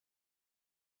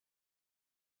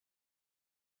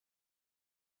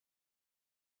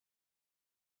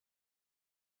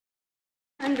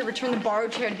Time to return the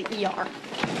borrowed chair to the ER.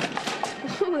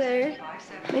 Oh, there.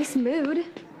 Nice mood.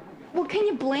 Well, can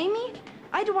you blame me?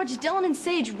 I had to watch Dylan and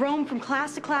Sage roam from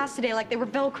class to class today like they were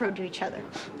Velcroed to each other.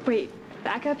 Wait,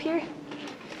 back up here?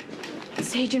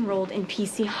 Sage enrolled in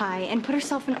PC High and put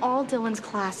herself in all Dylan's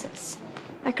classes.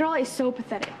 That girl is so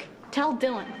pathetic. Tell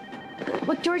Dylan.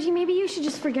 Look, Georgie, maybe you should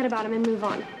just forget about him and move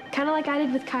on. Kind of like I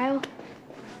did with Kyle.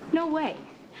 No way.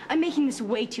 I'm making this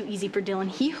way too easy for Dylan.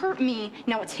 He hurt me,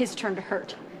 now it's his turn to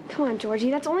hurt. Come on, Georgie,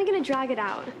 that's only gonna drag it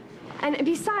out. And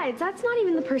besides, that's not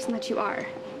even the person that you are.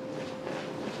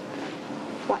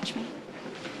 Watch me.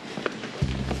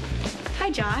 Hi,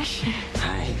 Josh.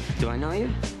 Hi. Do I know you?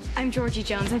 I'm Georgie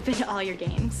Jones. I've been to all your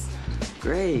games.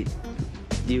 Great.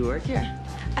 Do you work here?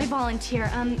 I volunteer.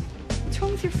 What's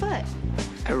wrong with your foot?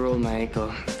 I rolled my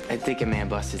ankle. I think I may have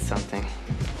busted something.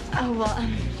 Oh, well,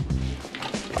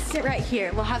 sit right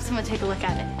here. We'll have someone take a look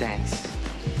at it. Thanks.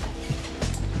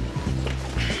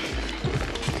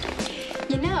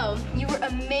 You know, you were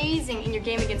amazing in your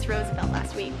game against Roosevelt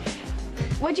last week.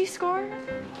 What'd you score?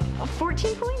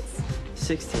 14 points?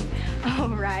 16. Oh,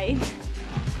 right.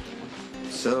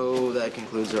 So that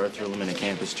concludes our Thrill a Minute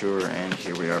campus tour, and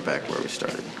here we are back where we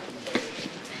started.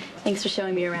 Thanks for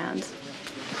showing me around.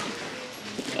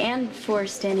 And for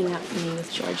standing up for me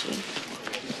with Georgie.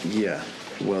 Yeah,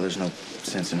 well, there's no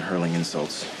sense in hurling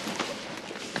insults.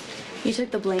 You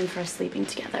took the blame for us sleeping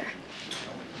together.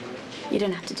 You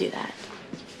didn't have to do that.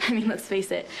 I mean, let's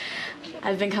face it.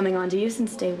 I've been coming on to you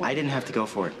since day one. I didn't have to go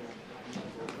for it.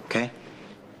 Okay?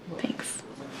 Thanks.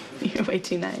 You're way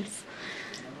too nice.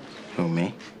 Who,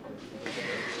 me?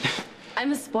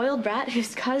 I'm a spoiled brat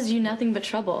who's caused you nothing but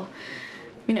trouble.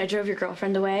 I mean, I drove your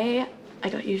girlfriend away. I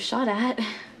got you shot at.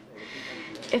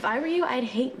 If I were you, I'd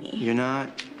hate me. You're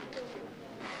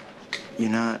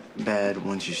not bad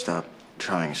once you stop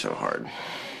trying so hard.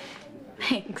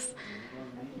 Thanks.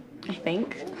 I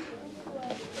think.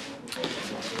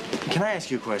 Can I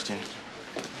ask you a question?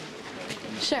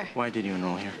 Sure. Why did you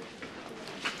enroll here?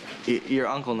 Your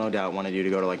uncle no doubt wanted you to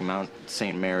go to like Mount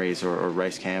St. Mary's or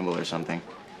Rice Campbell or something.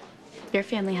 Your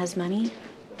family has money.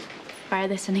 Why are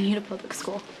they sending you to public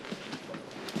school?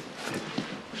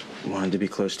 Wanted to be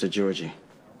close to Georgie.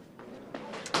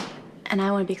 And I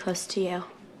want to be close to you.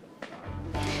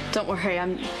 Don't worry,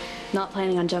 I'm not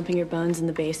planning on jumping your bones in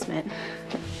the basement.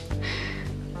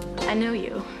 I know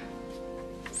you.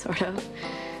 Sort of.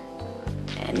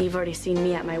 And you've already seen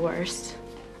me at my worst.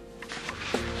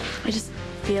 I just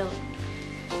feel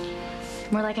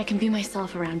more like I can be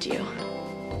myself around you.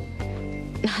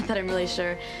 Not that I'm really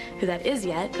sure who that is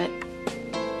yet, but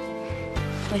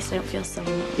at least I don't feel so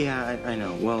alone. Yeah, I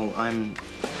know. Well, I'm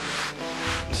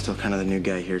still kind of the new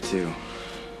guy here, too.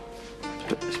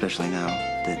 Especially now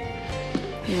that...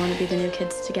 You want to be the new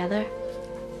kids together?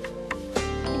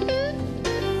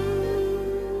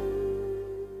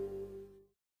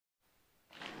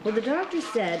 Well, the doctor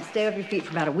said stay off your feet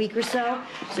for about a week or so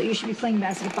you should be playing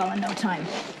basketball in no time.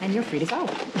 And you're free to go.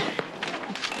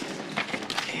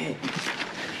 Hey,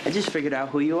 I just figured out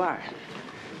who you are.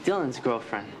 Dylan's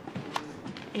girlfriend.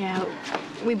 Yeah,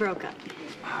 we broke up.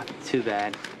 Oh, too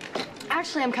bad.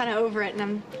 Actually, I'm kind of over it, and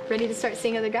I'm ready to start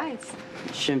seeing other guys.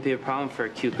 Shouldn't be a problem for a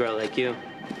cute girl like you.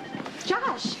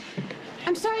 Josh,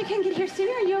 I'm sorry I couldn't get here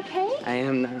sooner. Are you okay? I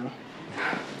am now.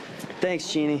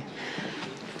 Thanks, Jeannie.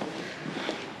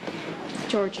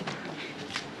 George.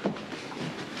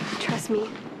 Trust me,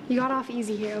 you got off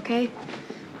easy here, okay?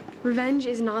 Revenge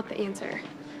is not the answer.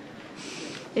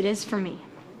 It is for me.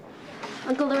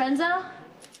 Uncle Lorenzo?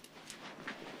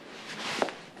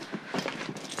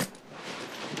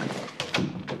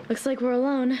 Looks like we're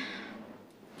alone.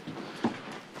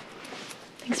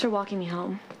 Thanks for walking me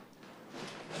home.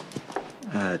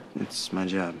 It's my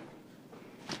job.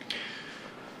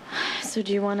 So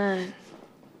do you want to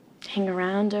hang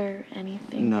around or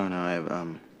anything? No,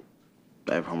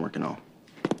 I have homework and all.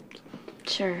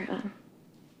 Sure.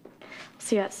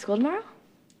 See you at school tomorrow?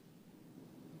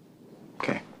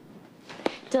 Okay.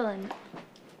 Dylan,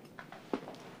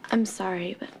 I'm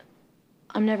sorry, but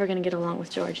I'm never gonna get along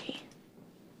with Georgie.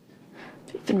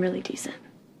 We've been really decent.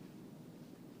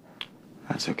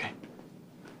 That's okay.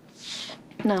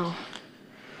 No,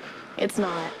 it's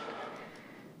not.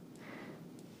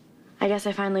 I guess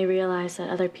I finally realized that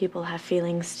other people have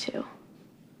feelings too.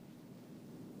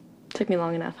 Took me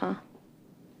long enough, huh?